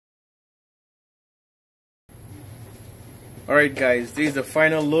Alright guys, this is the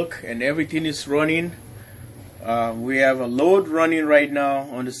final look and everything is running. We have a load running right now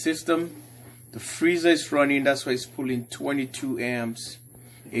on the system. The freezer is running, that's why it's pulling 22 amps,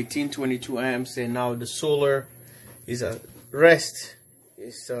 1822 amps, and now the solar is at rest.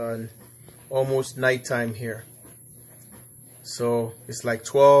 It's almost nighttime here. So it's like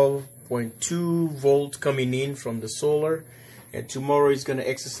 12.2 volt coming in from the solar, and tomorrow it's gonna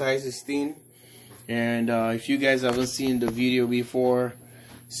exercise this thing. And if you guys haven't seen the video before,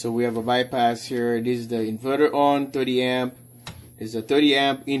 so we have a bypass here. This is the inverter on 30 amp. It's a 30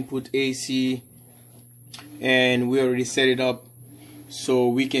 amp input AC, and we already set it up so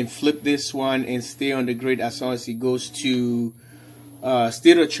we can flip this one and stay on the grid as long as it goes to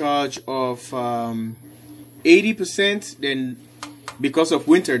state of charge of 80%. Then because of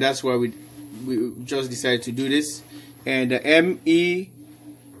winter, that's why we just decided to do this. And the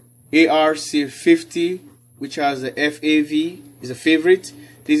MEARC50, which has the FAV, is a favorite.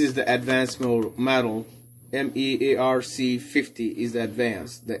 This is the advanced model. MEARC50 is the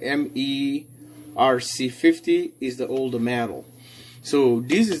advanced. The MEARC50 is the older model. So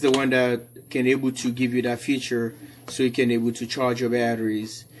this is the one that can able to give you that feature, so you can able to charge your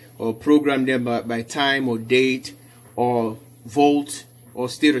batteries or program them by time or date or volt or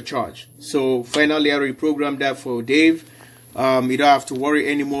state of charge. So finally I already programmed that for Dave. You don't have to worry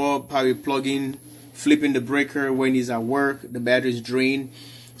anymore probably plugging, flipping the breaker when he's at work, the battery is drained.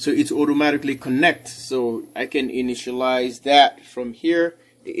 So it's automatically connect. So I can initialize that from here,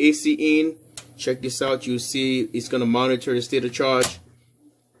 the AC in. Check this out, you see it's gonna monitor the state of charge.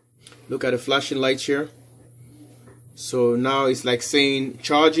 Look at the flashing lights here. So now it's like saying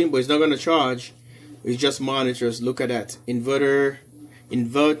charging, but it's not gonna charge. It just monitors. Look at that. Inverter,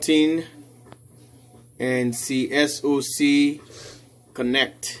 inverting, and see SOC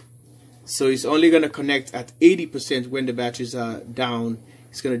connect. So it's only gonna connect at 80% when the batteries are down.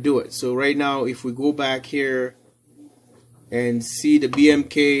 It's gonna do it. So right now, if we go back here and see the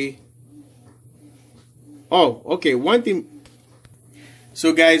BMK. Oh, okay. One thing.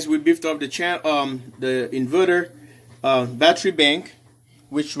 So guys, we beefed up the the inverter battery bank,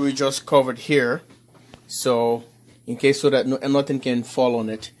 which we just covered here. So in case so that nothing can fall on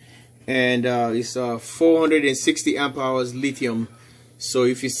it. And it's 460 amp hours lithium. So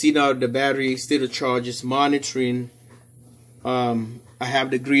if you see now the battery state of charge is monitoring. I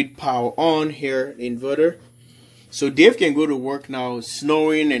have the grid power on here, the inverter. So Dave can go to work now,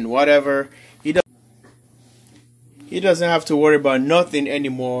 snowing and whatever. He doesn't have to worry about nothing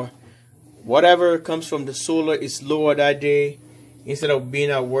anymore. Whatever comes from the solar is lower that day. Instead of being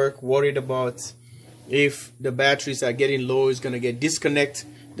at work worried about if the batteries are getting low, it's gonna get disconnect.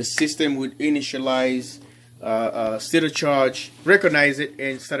 The system would initialize state of charge, recognize it,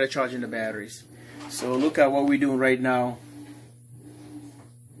 and start charging the batteries. So look at what we're doing right now.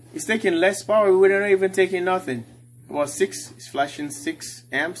 It's taking less power. We're not even taking nothing. About 6, it's flashing 6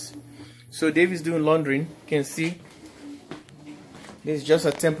 amps. So Dave is doing laundering. You can see this is just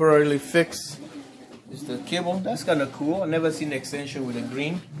a temporarily fix. It's the cable. That's kind of cool. I've never seen an extension with a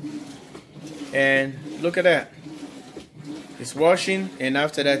green. And look at that. It's washing, and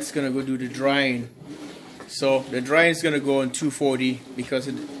after that it's gonna go do the drying. So the drying is gonna go on 240 because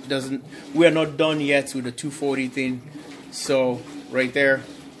it doesn't. We are not done yet with the 240 thing. So right there,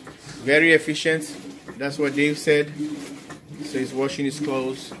 very efficient. That's what Dave said. So he's washing his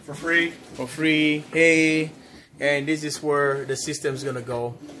clothes for free. For free. Hey, and this is where the system's gonna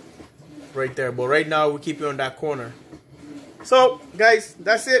go. Right there. But right now we keep it on that corner. So guys,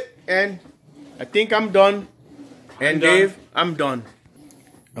 that's it. And I think I'm done. And Dave, I'm done.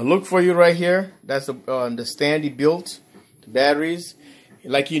 I look for you right here. That's the stand he built, the batteries.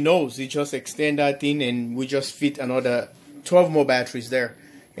 Like he knows, he just extend that thing and we just fit another 12 more batteries there.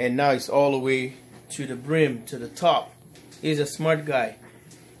 And now it's all the way to the brim, to the top. He's a smart guy.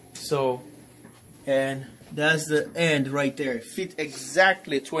 So, and that's the end right there. Fit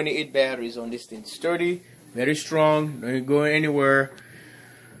exactly 28 batteries on this thing. Sturdy, very strong, not going anywhere.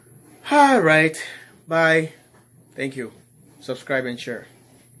 Alright, bye. Thank you. Subscribe and share.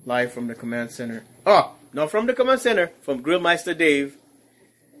 Live from the command center. Oh, not from the command center, from Grillmeister Dave.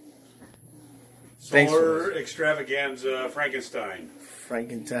 Solar extravaganza Frankenstein.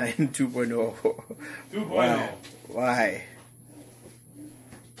 Frankenstein 2.0. 2.0. Why? Why?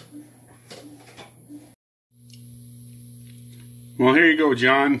 Well, here you go,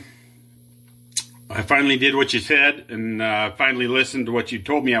 John. I finally did what you said, and finally listened to what you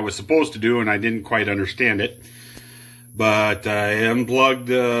told me I was supposed to do, and I didn't quite understand it. But I unplugged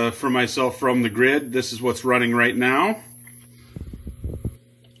for myself from the grid. This is what's running right now.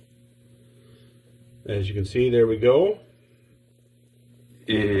 As you can see, there we go.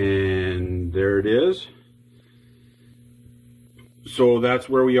 And there it is. So that's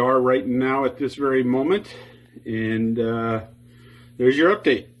where we are right now at this very moment. And there's your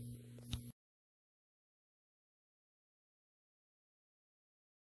update.